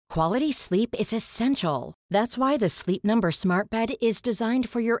Quality sleep is essential. That's why the Sleep Number Smart Bed is designed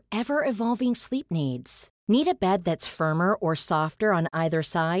for your ever-evolving sleep needs. Need a bed that's firmer or softer on either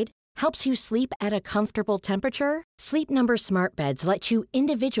side? Helps you sleep at a comfortable temperature? Sleep Number Smart Beds let you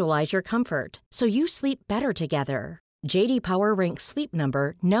individualize your comfort, so you sleep better together. J.D. Power ranks Sleep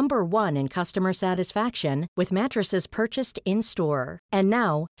Number number 1 in customer satisfaction with mattresses purchased in-store. And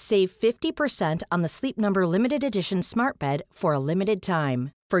now, save 50% on the Sleep Number Limited Edition Smart Bed for a limited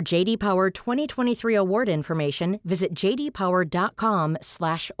time. For J.D. Power 2023 award information, visit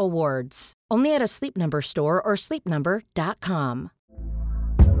jdpower.com/awards. Only at a Sleep Number store or sleepnumber.com.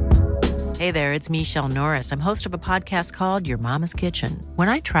 Hey there, it's Michelle Norris. I'm host of a podcast called Your Mama's Kitchen. When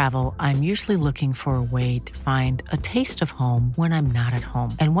I travel, I'm usually looking for a way to find a taste of home when I'm not at home.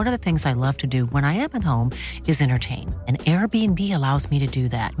 And one of the things I love to do when I am at home is entertain. And Airbnb allows me to do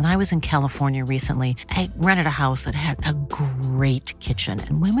that. When I was in California recently, I rented a house that had a great kitchen.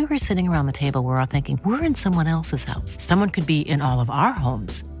 And when we were sitting around the table, we're all thinking, we're in someone else's house. Someone could be in all of our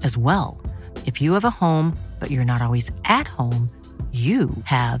homes as well. If you have a home, but you're not always at home, you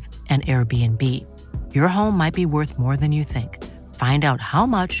have an Airbnb. Your home might be worth more than you think. Find out how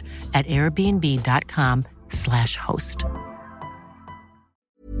much at airbnb.com/host.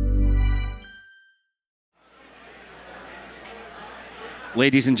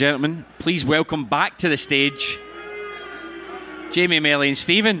 Ladies and gentlemen, please welcome back to the stage Jamie, Melly and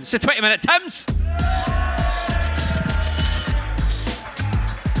Stephen. It's the 20-minute Tims.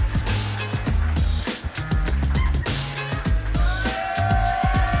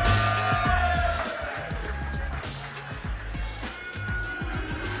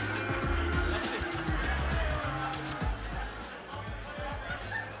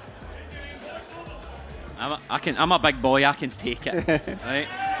 I'm a big boy. I can take it. Right?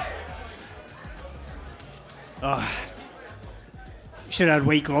 Oh, should have had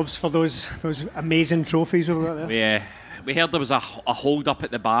white gloves for those amazing trophies over there. Yeah, we heard there was a hold up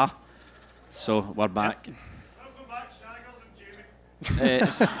at the bar, so we're back. Welcome back, Shaggers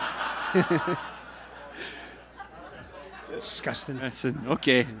and Jamie. Disgusting. Listen,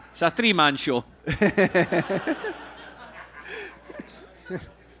 okay, it's a 3-man show.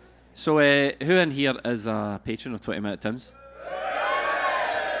 So, who in here is a patron of 20 Minute Tims?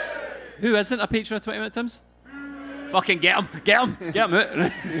 Who isn't a patron of 20 Minute Tims? Fucking get him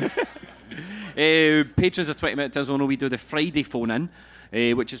out. Patrons of 20 Minute Tims will know we do the Friday phone in,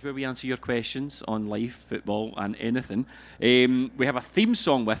 which is where we answer your questions on life, football, and anything. We have a theme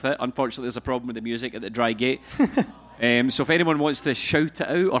song with it. Unfortunately, there's a problem with the music at the Dry Gate. So, if anyone wants to shout it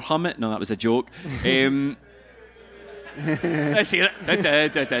out or hum it, no, that was a joke. Let's hear it. There we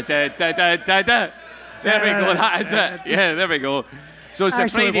go, that is it. Yeah, there we go. So it's a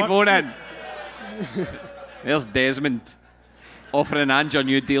Friday phone in. There's Desmond offering Ange a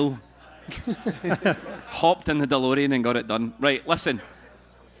new deal. Hopped in the DeLorean and got it done. Right, listen.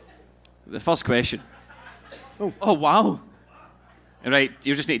 The first question. Oh wow. Right,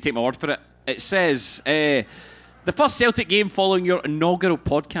 you just need to take my word for it. It says, the first Celtic game following your inaugural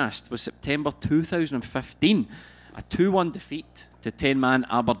podcast was September 2015. A 2-1 defeat to 10-man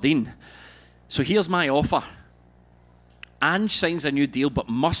Aberdeen. So here's my offer. Ange signs a new deal but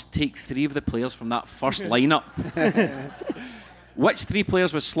must take 3 of the players from that first lineup. Which 3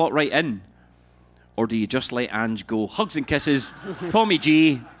 players would slot right in? Or do you just let Ange go? Hugs and kisses. Tommy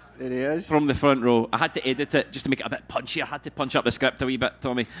G. There he is. From the front row. I had to edit it just to make it a bit punchy. I had to punch up the script a wee bit,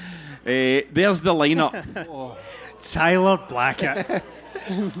 Tommy. There's the lineup. Tyler Blackett.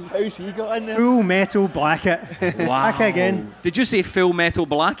 How's he got in there? Full Metal Blackett. Wow. Back again. Did you say Full Metal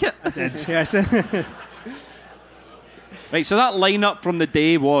Blackett? I did, yes. Right, so that lineup from the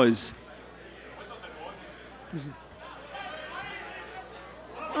day was...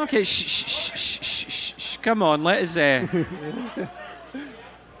 Okay, shh. Come on, let us...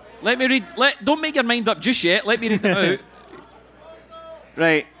 Let me read... Don't make your mind up just yet. Let me read them out.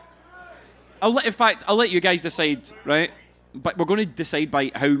 Right. I'll let you guys decide, right? But we're going to decide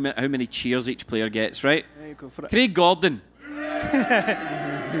by how many cheers each player gets, right? Yeah, go for it. Craig Gordon. Not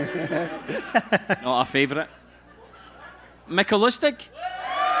a favourite. Mikulistic.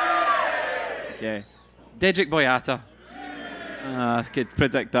 Okay. Dedrick Boyata. I could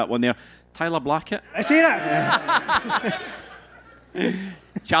predict that one there. Tyler Blackett. I see that.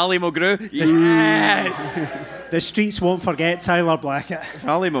 Charlie Mulgrew. Yes. The streets won't forget Tyler Blackett.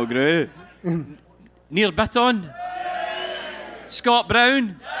 Charlie Mulgrew. Near Bitton. Scott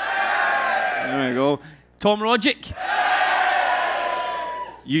Brown. There we go. Tom Rogic.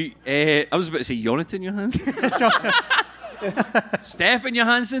 I was about to say Jonathan Johansson. Stefan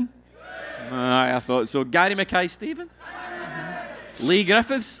Johansson. I thought so. Gary Mackay-Steven. Lee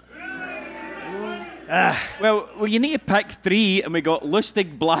Griffiths. Well, you need to pick three, and we got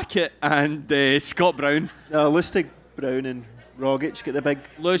Lustig, Blackett, and Scott Brown. No, Lustig, Brown, and Rogic get the big.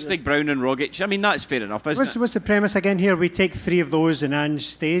 Lustig, Brown, and Rogic. I mean, that's fair enough, isn't it? What's the premise again here? We take three of those and Ange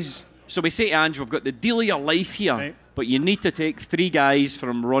stays. So we say to Ange, we've got the deal of your life here, Right. but you need to take three guys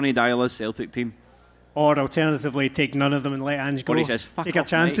from Ronnie Dyla's Celtic team. Or alternatively, take none of them and let Ange go. Or he says, fuck take your off,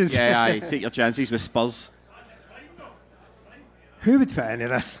 chances. mate. Yeah, aye, take your chances with Spurs. Who would fit into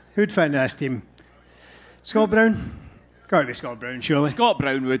this? Who would fit into this team? Scott Brown? Got to be Scott Brown, surely. Scott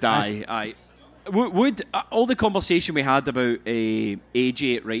Brown would, aye. Would all the conversation we had about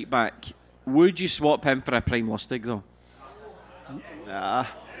AJ at right back, would you swap him for a prime Lustig, though? Nah.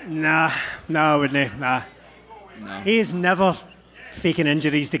 Nah, wouldn't he? Nah. No. He's never faking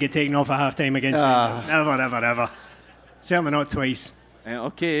injuries to get taken off at half time against Rangers. Never, ever, ever. Certainly not twice.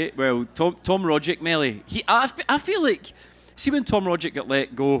 Okay, well, Tom Rogic, Melly. I feel like, see when Tom Rogic got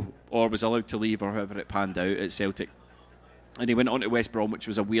let go or was allowed to leave or however it panned out at Celtic, and he went on to West Brom, which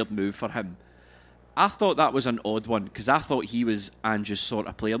was a weird move for him. I thought that was an odd one because I thought he was Ange's sort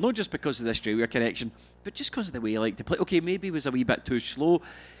of player, not just because of the Australia connection, but just because of the way he liked to play. Okay, maybe he was a wee bit too slow,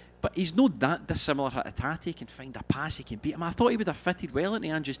 but he's not that dissimilar at attack. He can find a pass, he can beat him. I thought he would have fitted well into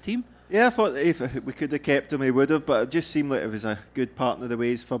Ange's team. Yeah, I thought if we could have kept him, he would have, but it just seemed like it was a good partner of the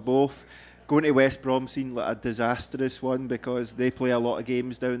ways for both. Going to West Brom seemed like a disastrous one because they play a lot of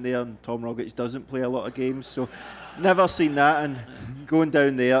games down there and Tom Rogic doesn't play a lot of games, so never seen that, and going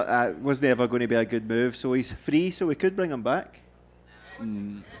down there wasn't ever going to be a good move, so he's free, so we could bring him back.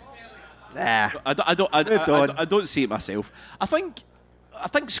 I don't see it myself. I think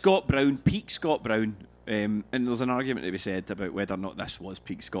Scott Brown, peak Scott Brown, and there's an argument to be said about whether or not this was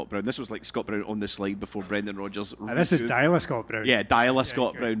peak Scott Brown. This was like Scott Brown on the slide before Brendan Rodgers. This is Dyla Scott Brown. Yeah, Dyla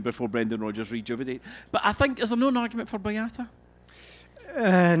Scott Brown before Brendan Rodgers rejuvenated. But I think, is there no argument for Boyata?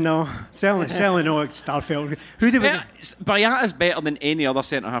 No, certainly no Starfelt. Who do we? Boyata's better than any other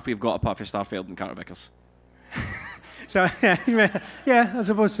centre half we've got apart from Starfelt and Carter Vickers. So yeah, I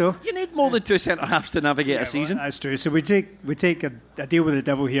suppose so. You need more than two centre halves to navigate a season. Well, that's true. So we take a deal with the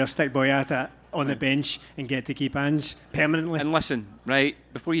devil here, stick Boyata on the bench, and get to keep Ange permanently. And listen, right,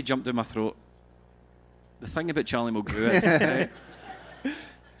 before you jump down my throat, the thing about Charlie Mulgrew is right,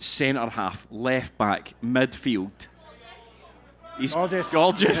 centre half, left back, midfield. He's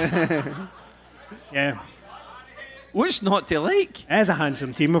gorgeous. Yeah. What's not to like? It is a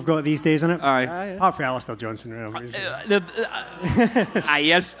handsome team we've got these days, isn't it? Aye. Apart from Alistair Johnson.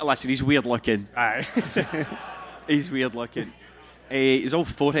 He is. Listen, he's weird looking. Aye. He's weird looking. He's all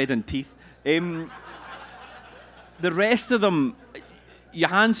forehead and teeth. The rest of them,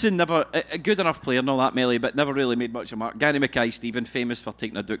 Johansson, never a good enough player, not that Melly, but never really made much of a mark. Gary Mackay-Steven, famous for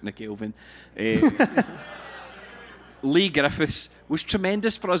taking a Duke na Kelvin. Lee Griffiths was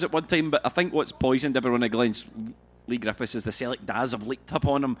tremendous for us at one time, but I think what's poisoned everyone against Lee Griffiths is the Celtic Daz have leaked up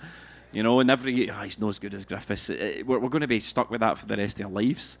on him. You know, and he's not as good as Griffiths. We're going to be stuck with that for the rest of our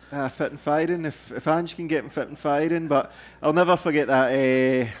lives. Fit and firing, if Ange can get him fit and firing, but I'll never forget that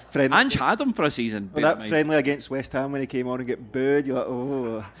friendly. Ange had him for a season. Well, that friendly against West Ham when he came on and get booed, you're like,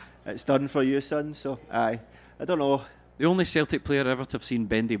 oh, it's done for you, son. So, I don't know. The only Celtic player ever to have seen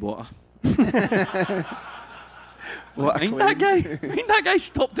Bendy Water. Mind that guy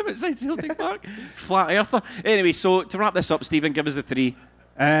stopped him outside Celtic Park. Flat earther. Anyway, so to wrap this up, Stephen, give us the three.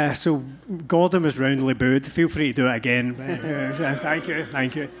 So Gordon was roundly booed. Feel free to do it again.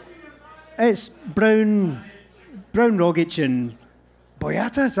 Thank you. It's Brown, Rogic, and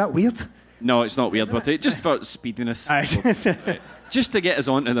Boyata. Is that weird? No, it's not weird, but just for speediness. Just to get us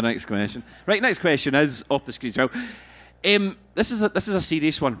on to the next question. Right, next question is off the screen as well. This is a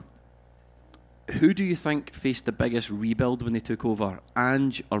serious one. Who do you think faced the biggest rebuild when they took over,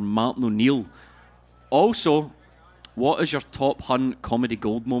 Ange or Martin O'Neill? Also, what is your top Hunt comedy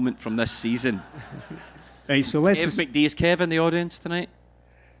gold moment from this season? Right, so let's. Kev McD, is Kev in the audience tonight?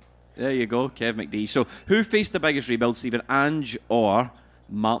 There you go, Kev McD. So, who faced the biggest rebuild, Stephen, Ange or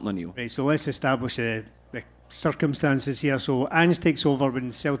Martin O'Neill? Right, so let's establish the circumstances here. So, Ange takes over when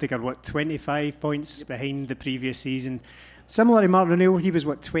Celtic are 25 points behind the previous season. Similar to Martin O'Neill, he was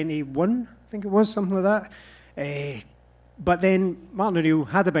 21. I think it was something like that. But then Martin O'Neill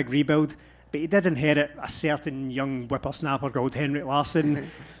had a big rebuild, but he did inherit a certain young whippersnapper called Henrik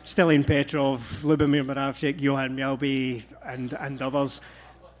Larsson, Stilian Petrov, Lubomir Moravcik, Johan Mjällby, and others.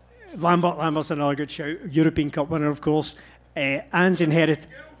 Lambert's another good shout. European Cup winner, of course. Ange inherited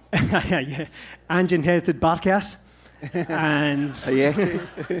Barkas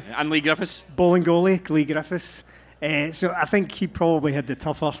and Lee Griffiths. Bowling goalie, Lee Griffiths. So I think he probably had the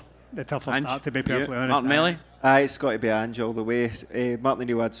tougher the tougher Ange? start, to be perfectly honest. Martin Melly? It's got to be Ange all the way. Martin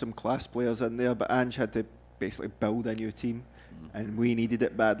O'Neill had some class players in there, but Ange had to basically build a new team, and we needed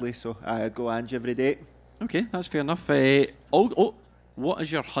it badly, so I'd go Ange every day. Okay, that's fair enough. What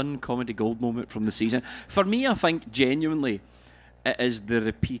is your Hun comedy gold moment from the season? For me, I think genuinely it is the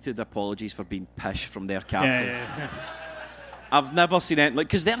repeated apologies for being pish from their captain. Yeah. I've never seen it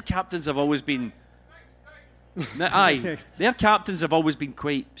because their captains have always been. Their captains have always been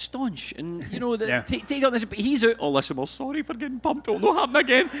quite staunch, and take up this. But he's out. Oh, listen, we're sorry for getting pumped. It'll not happen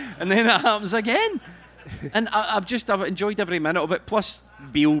again, and then it happens again. And I've enjoyed every minute of it. Plus,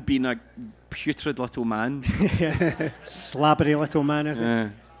 Beale being a putrid little man. Yes. Slabbery little man,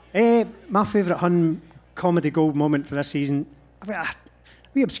 isn't it? My favourite Hun comedy gold moment for this season, a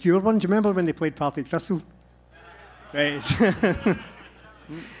wee obscure one. Do you remember when they played Partick Thistle? Right. Do you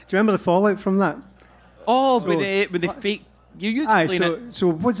remember the fallout from that? Oh, when they faked. You explain it. So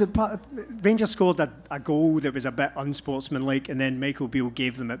what's it? Rangers scored a goal that was a bit unsportsmanlike, and then Michael Beale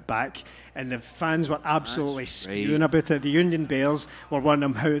gave them it back, and the fans were absolutely spewing about it. The Union Bears were one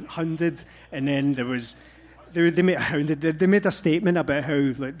of them hounded, and then there was. They made a statement about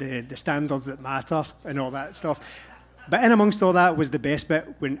how like the standards that matter and all that stuff. But in amongst all that was the best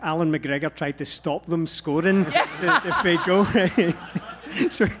bit when Alan McGregor tried to stop them scoring the fake goal.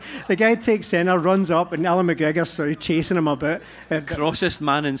 So the guy takes centre, runs up, and Alan McGregor's sort of chasing him about. Crossest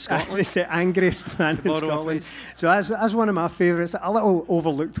man in Scotland. The angriest man in Scotland. So that's one of my favourites. A little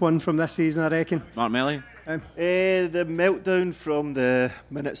overlooked one from this season, I reckon. Mark Melly? The meltdown from the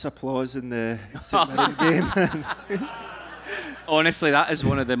minute's applause in the St Mirren game. Honestly, that is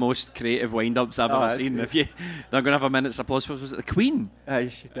one of the most creative wind-ups I've ever seen. If they're going to have a minute's applause for, was it the Queen?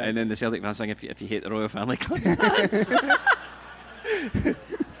 And then the Celtic fans sing, if you hate the royal family club.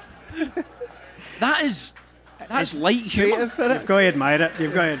 That's light humour. You've got to admire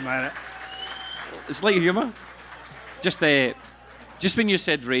it. It's light humour. Just when you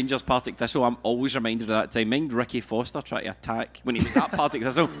said Rangers Partick Thistle, I'm always reminded of that time. Mind Ricky Foster trying to attack when he was at Partick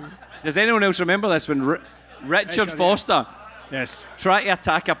Thistle. Does anyone else remember this when Richard Foster? Yes. Tried to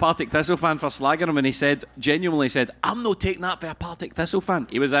attack a Partick Thistle fan for slagging him, and he genuinely said, I'm not taking that for a Partick Thistle fan.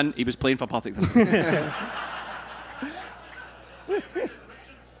 He was playing for Partick Thistle.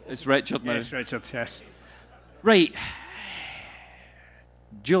 It's Richard now. Yes, Richard, yes. Right.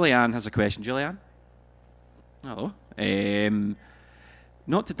 Julianne has a question. Julianne? Hello.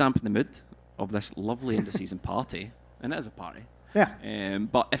 Not to dampen the mood of this lovely end-of-season party, and it is a party. Yeah.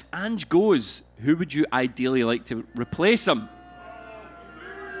 But if Ange goes, who would you ideally like to replace him?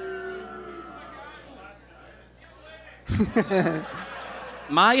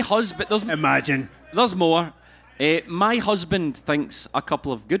 My husband... There's more. My husband thinks a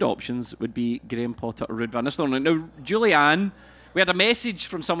couple of good options would be Graham Potter or Ruud van Nistelrooy. Now, Julianne, we had a message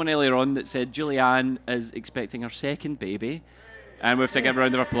from someone earlier on that said Julianne is expecting her second baby, and we have to give a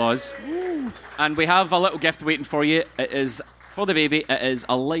round of applause. Woo. And we have a little gift waiting for you. It is, for the baby, it is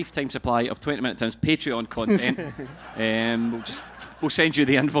a lifetime supply of 20 Minute Times Patreon content. We'll send you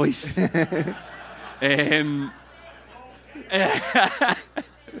the invoice.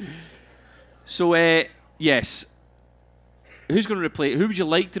 Yes. Who would you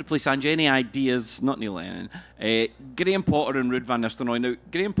like to replace Ange? Any ideas? Not Neil Lennon. Graham Potter and Ruud van Nistelrooy. Now,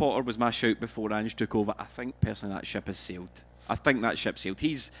 Graham Potter was my shout before Ange took over. I think, personally, that ship has sailed.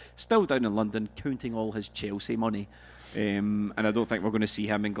 He's still down in London counting all his Chelsea money. And I don't think we're going to see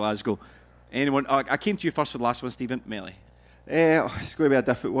him in Glasgow. Anyone? I came to you first for the last one, Stephen. Melly. It's going to be a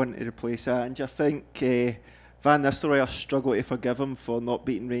difficult one to replace Ange. I think Van Nistelrooy, I struggle to forgive him for not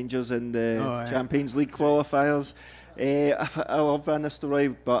beating Rangers in the Champions League qualifiers. I love Van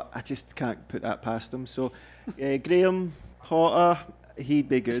Nistelrooy, but I just can't put that past him. So Graham Potter, he'd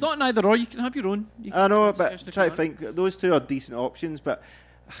be good. It's not an either or. You can have your own. I know, but try to think. Those two are decent options, but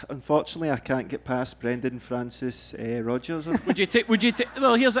unfortunately, I can't get past Brendan Francis Rodgers. Would you take?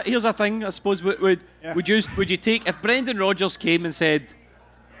 Well, here's a thing. I suppose would you take if Brendan Rodgers came and said,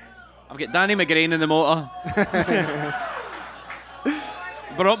 "I've got Danny McGrain in the motor."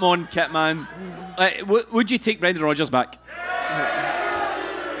 Brought him on, kit man. Would you take Brendan Rodgers back?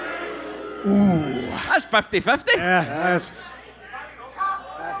 Ooh, that's 50-50. Yeah, that's...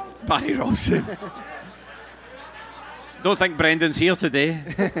 Barry Robson. Don't think Brendan's here today.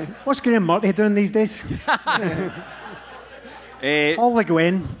 What's Graham Murray doing these days? All the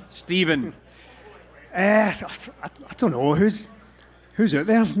Gwen. Stephen. I don't know who's out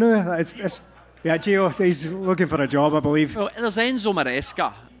there. No, it's Gio. He's looking for a job, I believe. Well, there's Enzo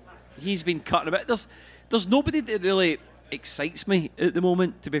Maresca. He's been cutting a bit. There's nobody that really excites me at the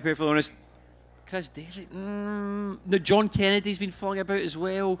moment, to be perfectly honest. Chris Daly. No, John Kennedy's been flung about as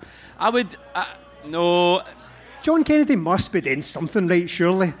well. I would... no. John Kennedy must be doing something right,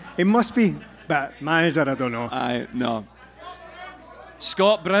 surely. He must be. But manager, I don't know. No.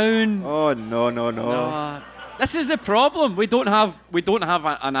 Scott Brown. Oh, no. This is the problem. We don't have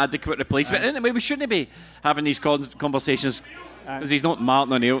an adequate replacement. Anyway, we shouldn't be having these conversations because he's not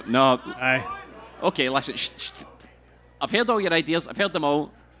Martin O'Neill. No. Aye. Okay, listen. I've heard all your ideas. I've heard them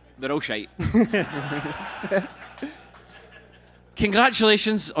all. They're all shite.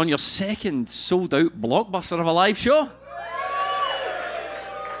 Congratulations on your second sold-out blockbuster of a live show.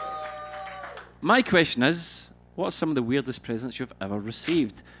 My question is, what are some of the weirdest presents you've ever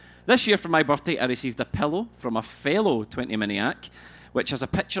received? This year for my birthday, I received a pillow from a fellow 20 Maniac, which has a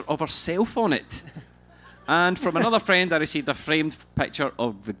picture of herself on it. And from another friend, I received a framed picture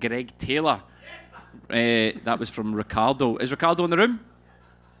of Greg Taylor. That was from Ricardo. Is Ricardo in the room?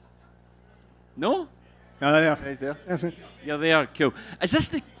 No? Oh, there. He's there. That's it. You're there, cool. Is this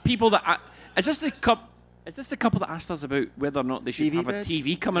the people that... Is this the couple that asked us about whether or not they should TV have bed? a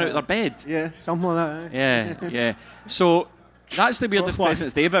TV coming out of their bed? Yeah. Something like that. Eh? Yeah. So that's the weirdest What?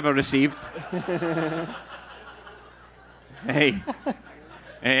 presents they've ever received. Hey.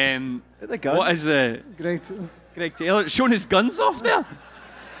 The gun. What is the... Great. Greg Taylor showing his guns off there?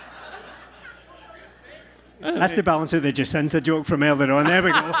 That's to balance out the Jacinta joke from earlier on. There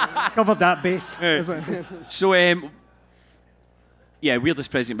we go. Covered that base. So,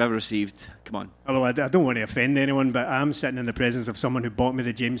 weirdest present you've ever received. Come on. Well, I don't want to offend anyone, but I'm sitting in the presence of someone who bought me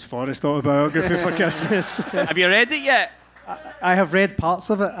the James Forrest autobiography for Christmas. Have you read it yet? I have read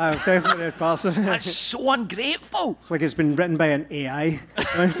parts of it. I've definitely read parts of it. That's so ungrateful. It's like it's been written by an AI.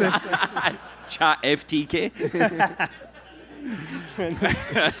 Chat FTK.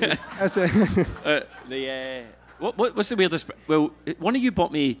 That's it. What's the weirdest? Well, one of you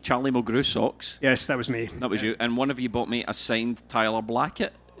bought me Charlie Mulgrew socks. Yes, that was me. That was you. And one of you bought me a signed Tyler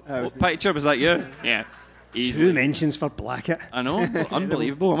Blackett. was What picture was that you? Yeah. 2 Easily. mentions for Blackett. I know.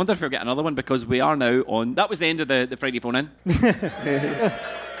 Unbelievable. I wonder if we'll get another one because we are now on... That was the end of the Friday phone in.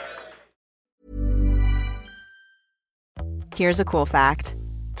 Here's a cool fact.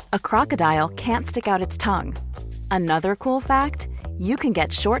 A crocodile can't stick out its tongue. Another cool fact, you can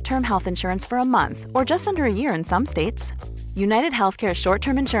get short-term health insurance for a month or just under a year in some states. United Healthcare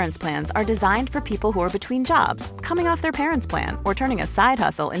short-term insurance plans are designed for people who are between jobs, coming off their parents' plan, or turning a side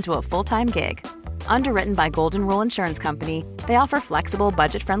hustle into a full-time gig. Underwritten by Golden Rule Insurance Company, they offer flexible,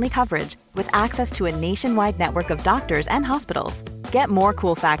 budget-friendly coverage with access to a nationwide network of doctors and hospitals. Get more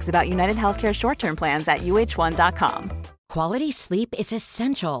cool facts about United Healthcare short-term plans at uh1.com. Quality sleep is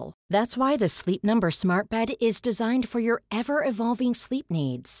essential. That's why the Sleep Number Smart Bed is designed for your ever-evolving sleep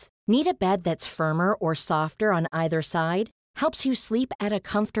needs. Need a bed that's firmer or softer on either side? Helps you sleep at a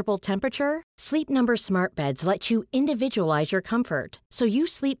comfortable temperature? Sleep Number Smart Beds let you individualize your comfort so you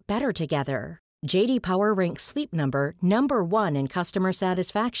sleep better together. J.D. Power ranks Sleep Number number 1 in customer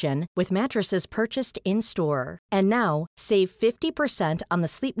satisfaction with mattresses purchased in-store. And now, save 50% on the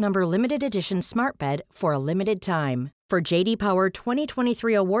Sleep Number Limited Edition Smart Bed for a limited time. For J.D. Power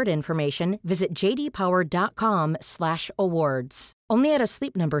 2023 award information, visit jdpower.com/awards. Only at a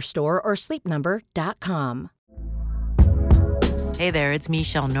Sleep Number store or sleepnumber.com. Hey there, it's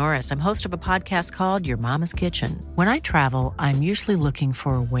Michelle Norris. I'm host of a podcast called Your Mama's Kitchen. When I travel, I'm usually looking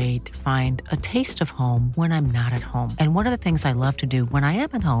for a way to find a taste of home when I'm not at home. And one of the things I love to do when I am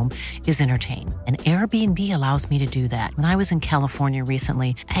at home is entertain. And Airbnb allows me to do that. When I was in California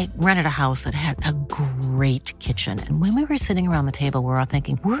recently, I rented a house that had a great kitchen. And when we were sitting around the table, we were all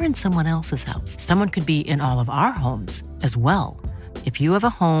thinking, we're in someone else's house. Someone could be in all of our homes as well. If you have a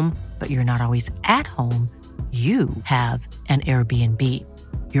home, but you're not always at home, you have an Airbnb.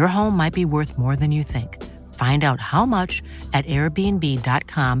 Your home might be worth more than you think. Find out how much at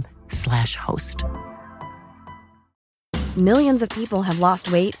airbnb.com/host. Millions of people have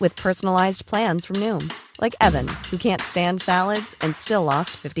lost weight with personalized plans from Noom. Like Evan, who can't stand salads and still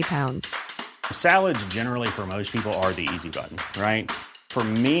lost 50 pounds. Salads generally for most people are the easy button, right? For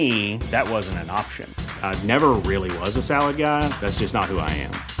me, that wasn't an option. I never really was a salad guy. That's just not who I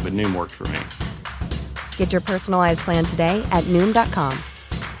am. But Noom worked for me. Get your personalized plan today at Noom.com.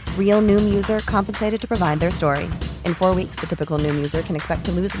 Real Noom user compensated to provide their story. In 4 weeks, the typical Noom user can expect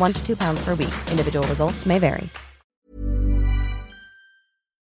to lose 1 to 2 pounds per week. Individual results may vary.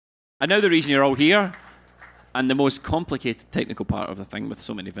 And now the reason you're all here, and the most complicated technical part of the thing with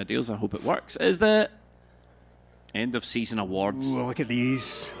so many videos, I hope it works, is the end of season awards. Ooh, look at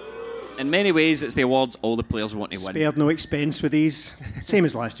these. In many ways, it's the awards all the players want to win. Spared no expense with these. Same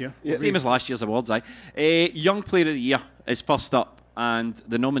as last year. Same as last year's awards, aye. Young Player of the Year is first up, and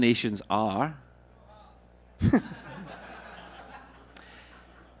the nominations are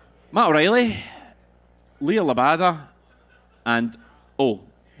Matt O'Reilly, Leah Labada, and oh.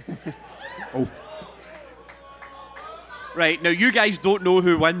 Right, now you guys don't know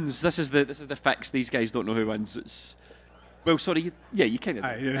who wins. This is the fix. These guys don't know who wins. It's you kind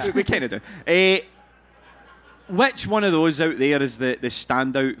of do. We kind of do. Which one of those out there is the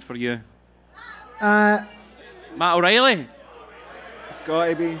standout for you? Matt O'Reilly. It's got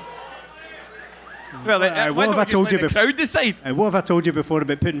to be. Well, what have I told you before? Crowd decide. What have I told you before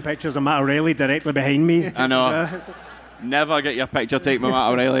about putting pictures of Matt O'Reilly directly behind me? I know. Never get your picture taken by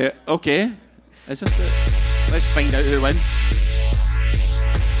Matt O'Reilly. Okay, is this it? Let's find out who wins.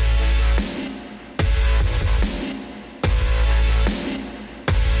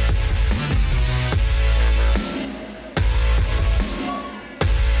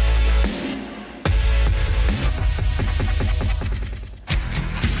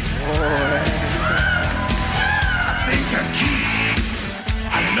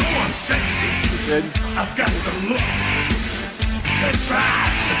 I've got the look that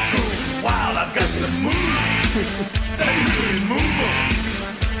drives to go wild. I've got the move that really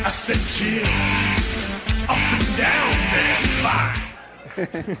move. I said chill up and down their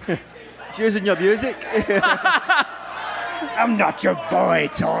spine. Choosing your music. I'm not your boy,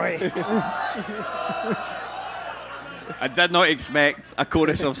 toy. I did not expect a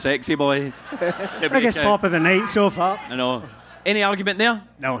chorus of Sexy Boy. Biggest pop of the night so far. I know. Any argument there?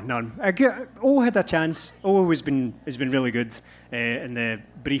 No, none. Had a chance. Has been really good in the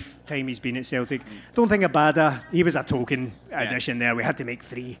brief time he's been at Celtic. Don't think Abada, he was a token addition there. We had to make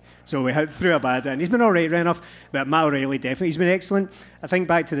 3. So we threw Abada, and he's been all right enough. But Matt O'Reilly, definitely, he's been excellent. I think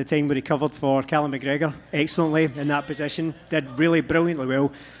back to the time where he covered for Callum McGregor excellently in that position. Did really brilliantly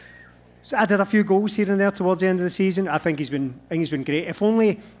well. So added a few goals here and there towards the end of the season. I think he's been great. If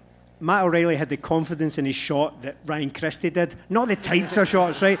only Matt O'Reilly had the confidence in his shot that Ryan Christie did. Not the types of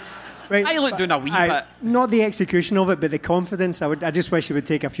shots, right? I look doing a wee bit. Not the execution of it, but the confidence. I just wish he would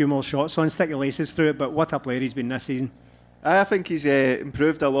take a few more shots on, stick the laces through it. But what a player he's been this season. I think he's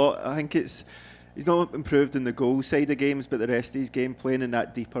improved a lot. I think he's not improved in the goal side of games, but the rest of his game, playing in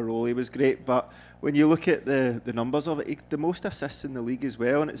that deeper role, he was great. But when you look at the numbers of it, the most assists in the league as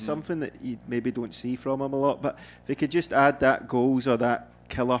well, and it's something that you maybe don't see from him a lot. But if he could just add that goals or that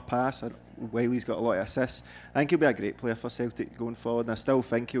killer pass while he's got a lot of assists, I think he'll be a great player for Celtic going forward, and I still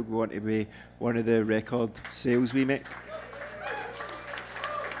think he'll go on to be one of the record sales we make.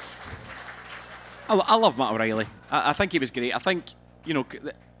 I love Matt O'Reilly. I think he was great. I think,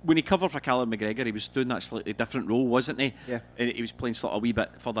 when he covered for Callum McGregor, he was doing that slightly different role, wasn't he? Yeah. And he was playing sort of a wee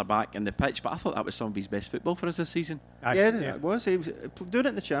bit further back in the pitch, but I thought that was some of his best football for us this season. It was. He was doing it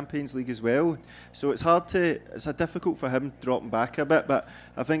in the Champions League as well. So it's difficult for him dropping back a bit, but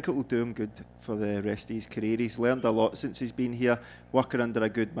I think it will do him good for the rest of his career. He's learned a lot since he's been here, working under a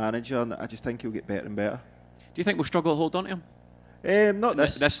good manager, and I just think he'll get better and better. Do you think we'll struggle to hold on to him? Not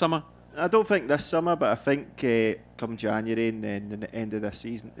this summer? I don't think this summer, but I think come January and then the end of this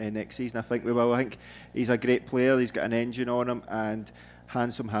season, next season, I think we will. I think he's a great player. He's got an engine on him and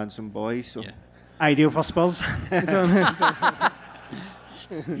handsome boy. So ideal for Spurs.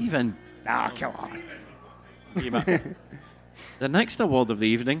 Stephen. Come on. The next award of the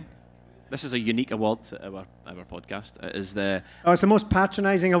evening. This is a unique award to our podcast. It is it's the most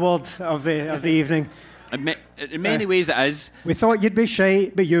patronising award of the evening. In many ways it is. We thought you'd be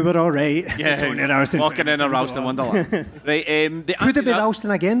shy, but you were all right. Yeah, Tony Ralston. Walking in a Ralston wonderland. Right, could it be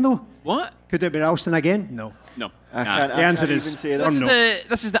Ralston again, though? What? Could it be Ralston again? No. I can't. The answer is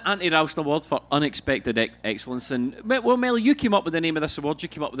this is the anti-Ralston Award for unexpected excellence. And well, Mel, you came up with the name of this award. You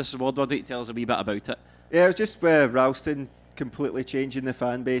came up with this award. Why don't you tell us a wee bit about it? Yeah, it was just where Ralston completely changing the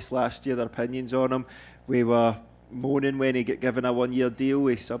fan base last year. Their opinions on him. We were moaning when he got given a 1-year deal.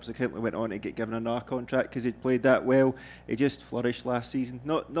 He subsequently went on to get given another contract because he'd played that well. He just flourished last season.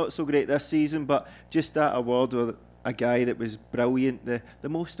 Not so great this season, but just that award with a guy that was brilliant, the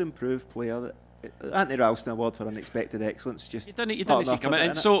most improved player. Anthony Ralston Award for unexpected excellence. Just you didn't see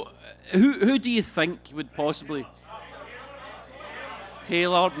coming in. So who do you think would possibly?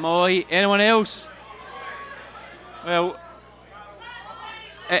 Taylor, Moy, anyone else? Well,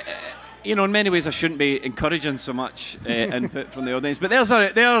 in many ways I shouldn't be encouraging so much input from the audience, but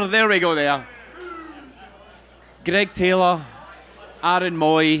there we go there. Greg Taylor, Aaron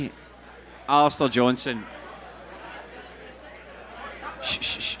Moy, Alistair Johnson.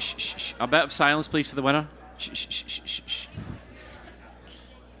 Shh. A bit of silence, please, for the winner. Shh.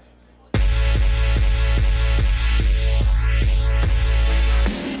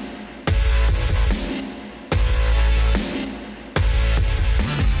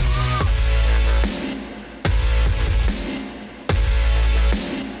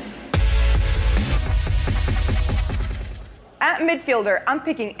 midfielder, I'm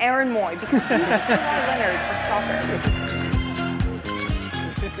picking Aaron Moy because he's a Kawhi Leonard of soccer.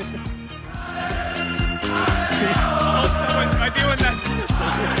 Someone's my doing this.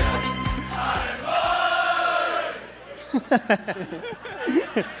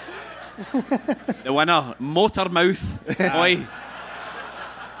 The winner, Motormouth. Boy.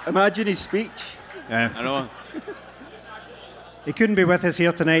 Imagine his speech. Yeah. I know. He couldn't be with us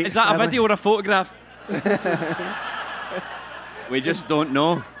here tonight. Is that sadly. a video or a photograph? We just don't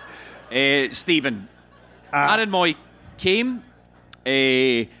know. Stephen, Aaron Moy came,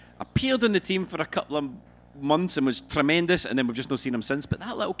 appeared in the team for a couple of months and was tremendous, and then we've just not seen him since. But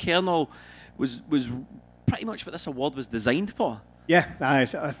that little kernel was pretty much what this award was designed for. Yeah, I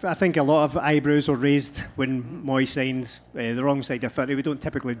think a lot of eyebrows were raised when Moy signed the wrong side of 30. We don't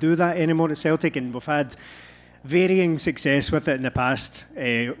typically do that anymore at Celtic, and we've had varying success with it in the past,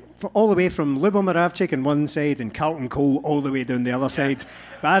 all the way from Lubo Moravcik on one side and Carlton Cole all the way down the other side.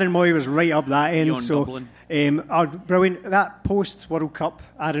 But Aaron Moy was right up that end. Beyond Brilliant. That post-World Cup,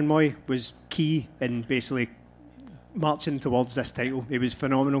 Aaron Moy was key in basically marching towards this title. He was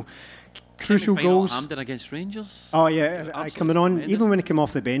phenomenal. Crucial goals. Hampden against Rangers. Oh yeah, coming on. Tremendous. Even when he came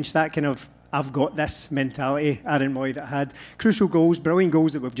off the bench, that kind of I've got this mentality Aaron Moy that had crucial goals, brilliant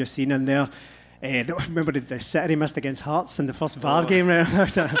goals that we've just seen in there. Remember the City missed against Hearts in the first VAR game. That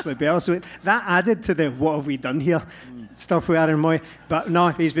was absolutely better. So that added to the what have we done here stuff with Aaron Moy. But no,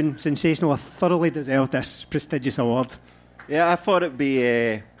 he's been sensational. I thoroughly deserved this prestigious award. Yeah, I thought it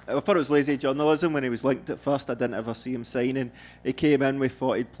was lazy journalism when he was linked at first. I didn't ever see him signing. He came in, we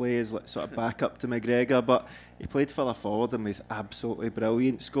thought he'd play as sort of back up to McGregor, but he played further forward and was absolutely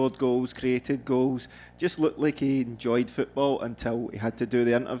brilliant. Scored goals, created goals. Just looked like he enjoyed football until he had to do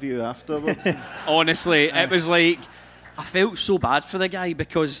the interview afterwards. Honestly, it was like I felt so bad for the guy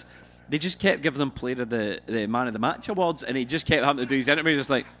because they just kept giving him player of the man of the match awards, and he just kept having to do his interview, just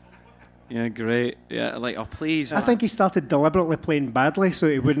like, yeah, great. Yeah, like, oh, please. I think he started deliberately playing badly so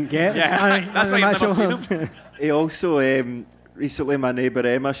he wouldn't get. Yeah, that's why I've never seen him. He also, recently, my neighbour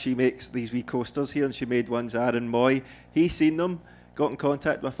Emma, she makes these wee coasters here, and she made ones Aaron Moy. He seen them, got in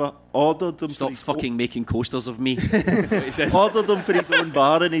contact with her, ordered them. Stop fucking making coasters of me. Ordered them for his own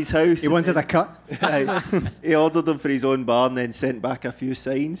bar in his house. He wanted a cut. He ordered them for his own bar and then sent back a few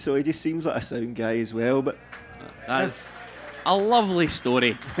signs. So he just seems like a sound guy as well. But that's a lovely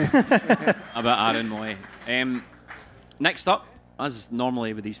story about Aaron Moy. Next up, as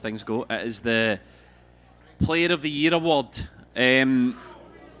normally with these things go, it is the Player of the Year award. Kyogo,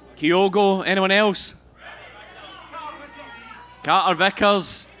 anyone else? Carter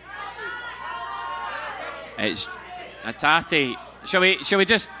Vickers. It's Hatate. Shall we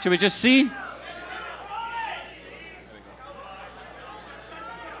just see?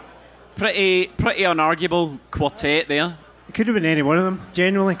 Pretty unarguable quartet there. It could have been any one of them.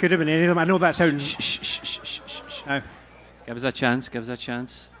 Genuinely, could have been any of them. I know that's how. Give us a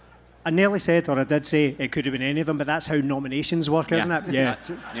chance. I nearly said, or I did say, it could have been any of them, but that's how nominations work, isn't it? Yeah.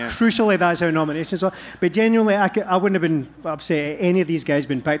 Yeah. Crucially, that's how nominations work. But genuinely, I wouldn't have been upset at any of these guys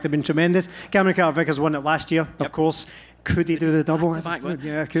been picked. They've been tremendous. Cameron Carter-Vickers won it last year, of course. Could he do the double?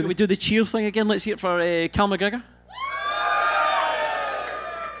 Yeah, could. Should we do the cheer thing again? Let's hear it for Cal McGregor.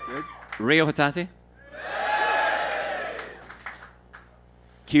 Good. Rio Hatate.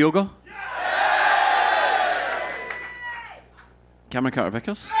 Kyogo. Cameron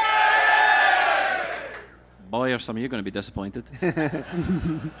Carter-Vickers. Boy, are some of you going to be disappointed.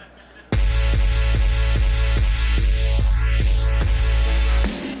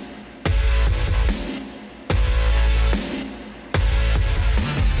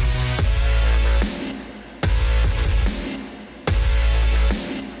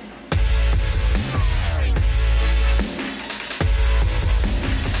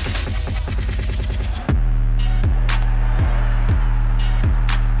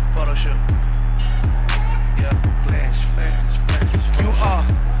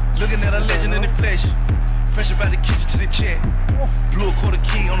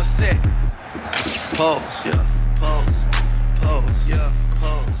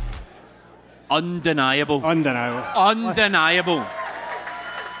 Undeniable.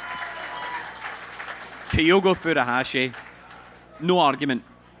 Kyogo Furuhashi, no argument.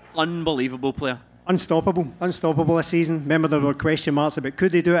 Unbelievable player. Unstoppable this season. Remember there were question marks about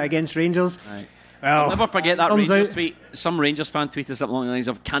could they do it against Rangers? Right. Well, I'll never forget that Rangers tweet. Some Rangers fan tweeted something along the lines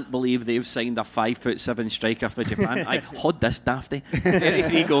of, "Can't believe they've signed a 5'7" striker for Japan." I hod this dafty.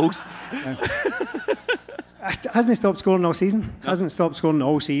 33 goals. Hasn't he stopped scoring all season? No. Hasn't stopped scoring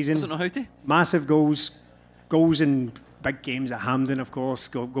all season. Doesn't know how to. Massive goals in big games at Hampden, of course.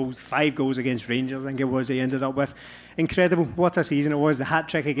 Goals, 5 goals against Rangers, I think it was, he ended up with. Incredible. What a season it was. The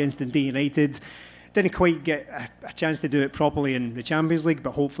hat-trick against Dundee United. Didn't quite get a chance to do it properly in the Champions League,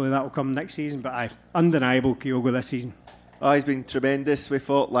 but hopefully that will come next season. But undeniable Kyogo this season. Oh, he's been tremendous. We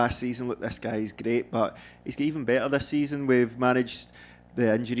thought last season, look, this guy's great, but he's even better this season. We've managed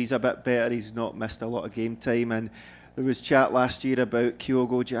the injuries a bit better. He's not missed a lot of game time, and there was chat last year about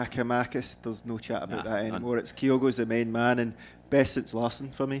Kyogo Giakoumakis. There's no chat about that anymore. It's Kyogo's the main man, and best since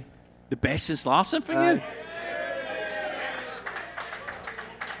Larsson for me. The best since Larsson for you?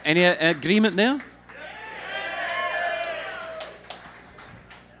 Any agreement there?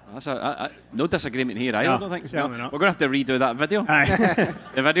 No disagreement here either, I don't think. Certainly not. We're going to have to redo that video.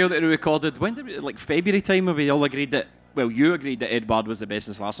 The video that we recorded, when did we, like February time, where we all agreed that, well, you agreed that Edouard was the best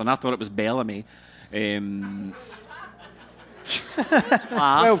since Larsson. I thought it was Bellamy.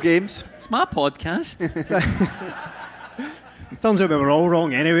 12 games. It's my podcast. Turns out we were all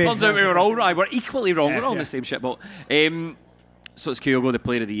wrong anyway. Turns out we were all right. We're equally wrong. We're all in the same shit boat. So it's Kyogo, the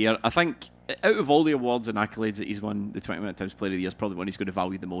Player of the Year. I think out of all the awards and accolades that he's won, the 20 Minute Times Player of the Year is probably the one he's going to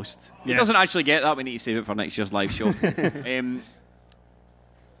value the most. He doesn't actually get that. We need to save it for next year's live show.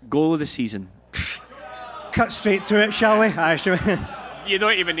 Goal of the season. Cut straight to it, shall we? You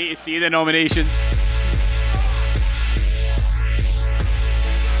don't even need to see the nominations.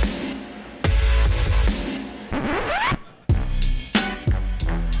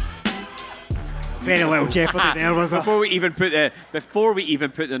 Very little jeopardy there, was there? Before we even put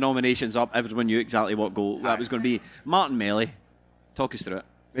the nominations up, everyone knew exactly what goal that was going to be. Martin Melly, talk us through it.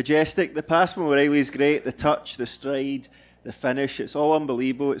 Majestic. The pass from O'Reilly's great. The touch, the stride, the finish. It's all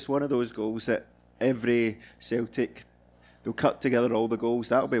unbelievable. It's one of those goals that every Celtic, they'll cut together all the goals.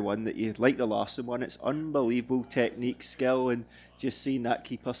 That'll be one that you like, the Larsson one. It's unbelievable technique, skill, and just seeing that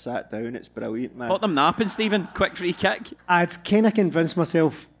keeper sat down. It's brilliant, man. Got them napping, Stephen. Quick free kick. I'd kind of convinced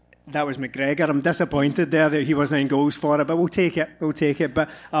myself that was McGregor. I'm disappointed there that he wasn't in goals for it, but we'll take it. But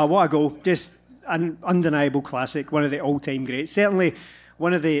what a goal. Just an undeniable classic, one of the all-time greats. Certainly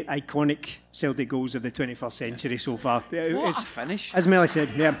one of the iconic Celtic goals of the 21st century so far. What a finish. As Melly said,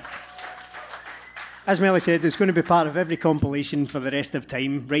 it's going to be part of every compilation for the rest of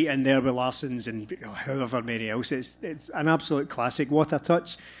time, right in there with Larsson's and however many else. It's an absolute classic. What a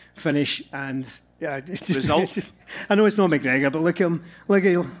touch, finish, and it's just, result. I know it's not McGregor, but look at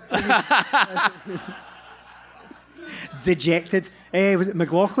him. Dejected. Was it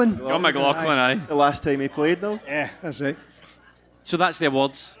McLaughlin? John McLaughlin, aye. The last time he played, though. Yeah, that's right. So that's the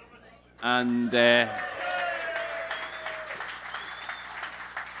awards. And the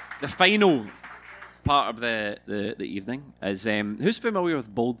final part of the evening is who's familiar with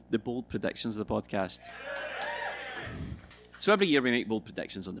the bold predictions of the podcast? So every year we make bold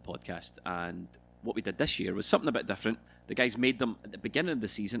predictions on the podcast, and what we did this year was something a bit different. The guys made them at the beginning of the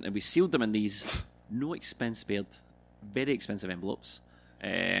season, and we sealed them in these no expense spared, very expensive envelopes.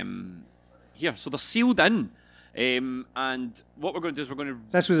 Here, so they're sealed in. And what we're going to do is we're going to...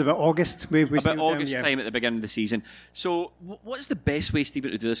 This was about August. About August time at the beginning of the season. So what is the best way,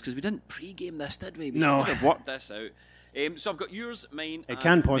 Stephen, to do this? Because we didn't pre-game this, did we? We should have worked this out. So I've got yours, mine, it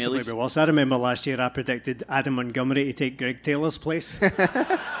can't possibly Melly's. be worse. I remember last year I predicted Adam Montgomery to take Greg Taylor's place.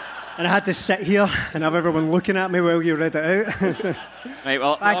 And I had to sit here and have everyone looking at me while you read it out. Right,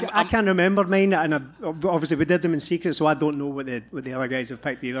 well, I can't remember mine, and obviously we did them in secret, so I don't know what the other guys have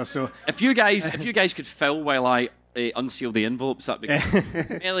picked either. So if you guys could fill while I unseal the envelopes, that'd be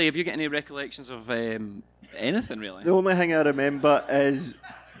good. Ellie, have you got any recollections of anything really? The only thing I remember is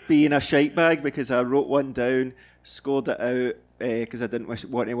being a shite bag because I wrote one down, scored it out because I didn't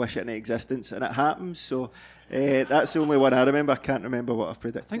want to wish it into existence, and it happened. So. That's the only one I remember. I can't remember what I've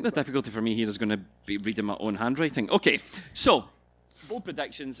predicted. I think the difficulty for me here is going to be reading my own handwriting. Okay, so bold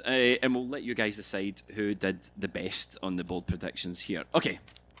predictions, and we'll let you guys decide who did the best on the bold predictions here. Okay.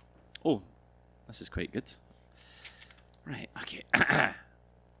 Oh, this is quite good. Right, okay.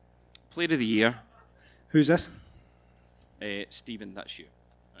 Player of the Year. Who's this? Stephen, that's you.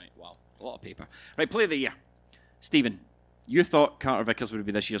 Right, wow, a lot of paper. Right, Player of the Year. Stephen, you thought Carter Vickers would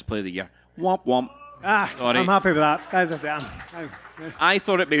be this year's Player of the Year. Womp womp. Sorry. I'm happy with that. I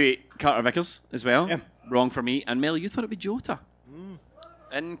thought it'd be Carter Vickers as well. Yeah. Wrong for me. And Mel, you thought it'd be Jota.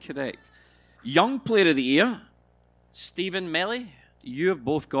 Incorrect. Young Player of the Year, Stephen, Melly, you have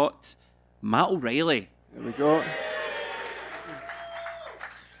both got Matt O'Reilly. There we go.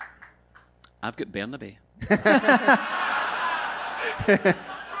 I've got Bernabe.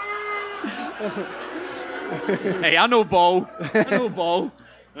 Hey, I know ball.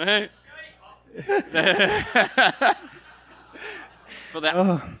 Right? For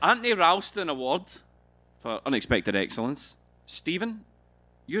the Anthony Ralston Award, for unexpected excellence. Stephen,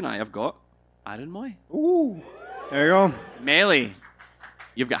 you and I have got Aaron Moy. Ooh. There you go. Melly,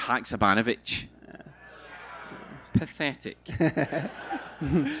 you've got Haksabanovic. Pathetic.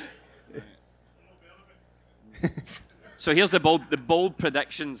 So here's the bold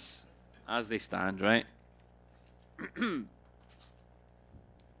predictions as they stand, right? Who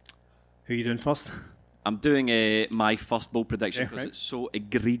are you doing first? I'm doing my first bold prediction because it's so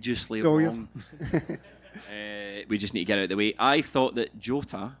egregiously wrong. We just need to get it out of the way. I thought that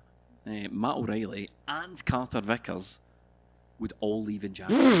Jota, Matt O'Reilly, and Carter Vickers would all leave in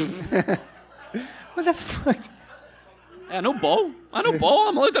January. What the fuck? I know ball.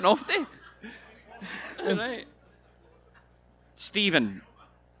 I'm allowed an off day. All right. Stephen,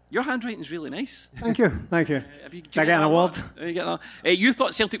 your handwriting's really nice. Thank you. Did I get an award? You get that? You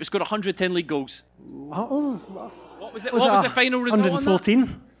thought Celtic would score 110 league goals. What was it? What was the final result? 114. On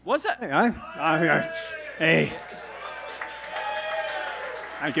that? Was it? Hey.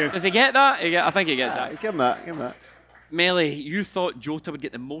 Thank you. Does he get that? I think he gets that. Give him that. Melly, you thought Jota would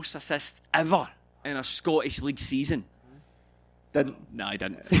get the most assists ever in a Scottish League season. Didn't. No, I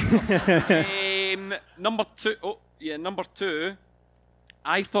didn't. Number two.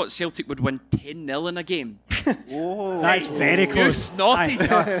 I thought Celtic would win 10-0 in a game. That's very close. You snotty.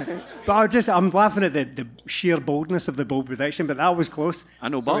 But I'm laughing at the sheer boldness of the bold prediction, but that was close. I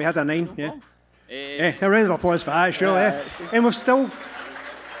know, so Bob. We had a 9, yeah. A round of applause for that, surely. And we've still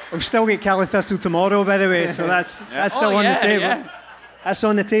got Cali Thistle tomorrow, by the way, so that's still on the table. Yeah. That's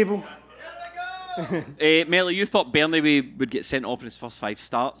on the table. Melly, you thought Burnley would get sent off in his first 5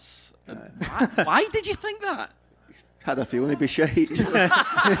 starts. Why did you think that? Had a feeling he'd be shite. He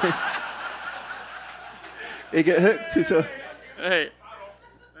get hooked. So. Hey.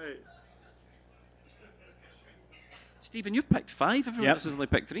 Stephen, you've picked 5. Everyone else has only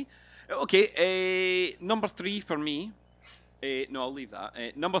picked 3. Okay, number 3 for me. No, I'll leave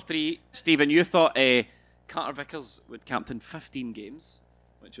that. Number 3, Stephen, you thought Carter Vickers would captain 15 games,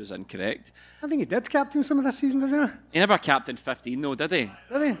 which was incorrect. I think he did captain some of this season, didn't he? He never captained 15, though, did he?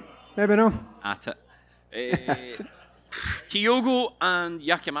 Did he? Maybe no. At it. Kyogo and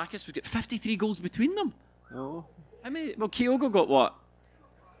Yakimakis would get 53 goals between them. Oh. Well, Kyogo got what?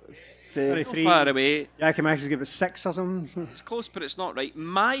 33. Far away. Yakimakis gave it 6 or something. It's close, but it's not right.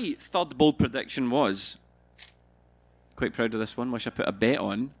 My third bold prediction was, quite proud of this one, which I put a bet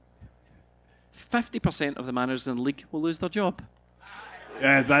on, 50% of the managers in the league will lose their job.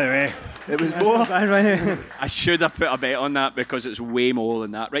 Yeah, by the way. It was more. I should have put a bet on that because it's way more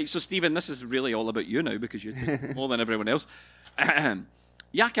than that. Right, so Stephen, this is really all about you now because you did more than everyone else.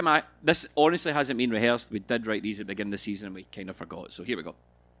 Yakima, this honestly hasn't been rehearsed. We did write these at the beginning of the season and we kind of forgot. So here we go.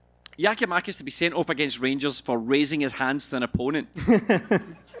 Yakimakis to be sent off against Rangers for raising his hands to an opponent.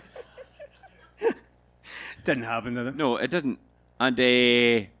 Didn't happen, did it? No, it didn't. And,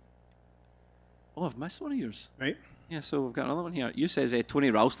 I've missed one of yours. Right. Yeah, so we've got another one here. You says Tony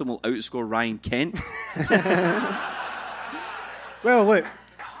Ralston will outscore Ryan Kent. Well, look,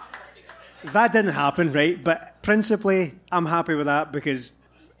 that didn't happen, right? But principally, I'm happy with that because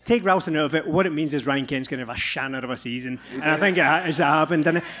take Ralston out of it, what it means is Ryan Kent's going to have a shanner of a season. And I think it has happened.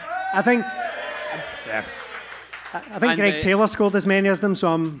 And I think Greg Taylor scored as many as them, so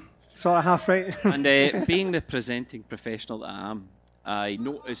I'm sort of half right. And being the presenting professional that I am, I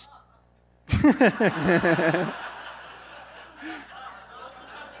noticed...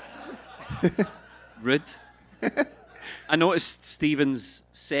 Rude. I noticed Stephen's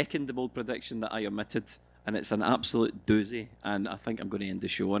second bold prediction that I omitted, and it's an absolute doozy, and I think I'm going to end the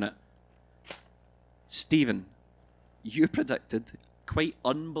show on it. Stephen, you predicted, quite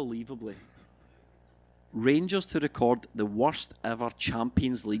unbelievably, Rangers to record the worst ever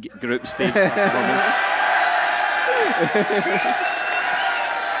Champions League group stage performance.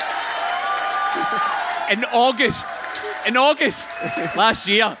 In August last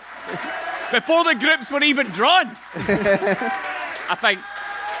year, before the groups were even drawn. I think.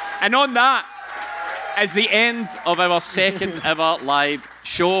 And on that is the end of our second ever live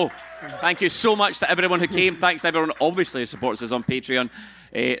show. Thank you so much to everyone who came. Thanks to everyone, obviously, who supports us on Patreon.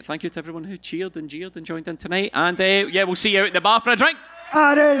 Thank you to everyone who cheered and jeered and joined in tonight. And we'll see you out at the bar for a drink.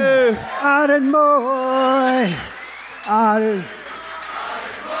 Aaron Moy. Aaron.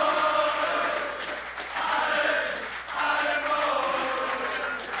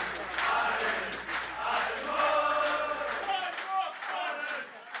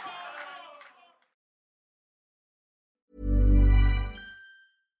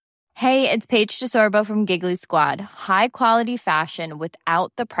 Hey, it's Paige DeSorbo from Giggly Squad. High quality fashion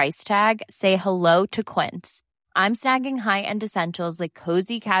without the price tag. Say hello to Quince. I'm snagging high-end essentials like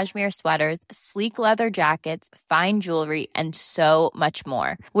cozy cashmere sweaters, sleek leather jackets, fine jewelry, and so much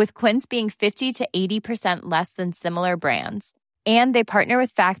more. With Quince being 50 to 80% less than similar brands. And they partner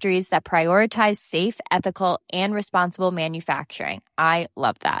with factories that prioritize safe, ethical, and responsible manufacturing. I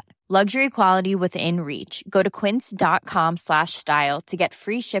love that. Luxury quality within reach. Go to quince.com/style to get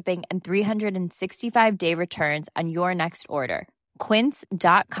free shipping and 365-day returns on your next order.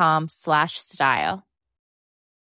 Quince.com/style.